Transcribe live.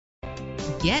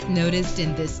Get noticed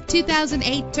in this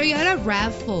 2008 Toyota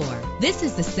RAV4. This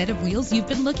is the set of wheels you've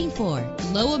been looking for.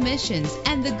 Low emissions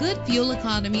and the good fuel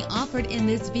economy offered in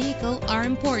this vehicle are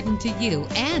important to you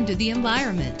and to the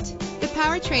environment. The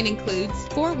powertrain includes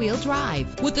four-wheel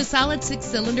drive with a solid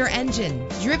 6-cylinder engine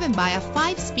driven by a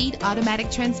 5-speed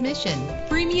automatic transmission.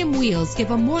 Premium wheels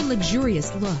give a more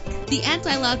luxurious look. The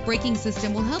anti-lock braking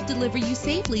system will help deliver you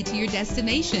safely to your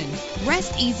destination.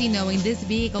 Rest easy knowing this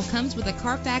vehicle comes with a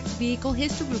Carfax Vehicle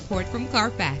History Report from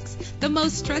Carfax, the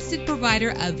most trusted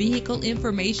provider of vehicle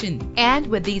information. And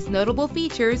with these notable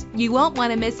features, you won't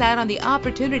want to miss out on the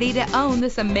opportunity to own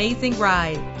this amazing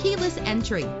ride. Keyless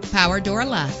entry, power door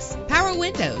locks, power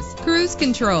windows, cruise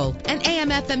control, an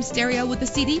AM/FM stereo with a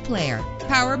CD player,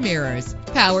 power mirrors,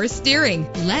 power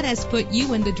steering. Let us put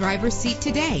you in the driver's seat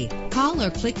today. Call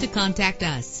or click to contact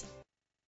us.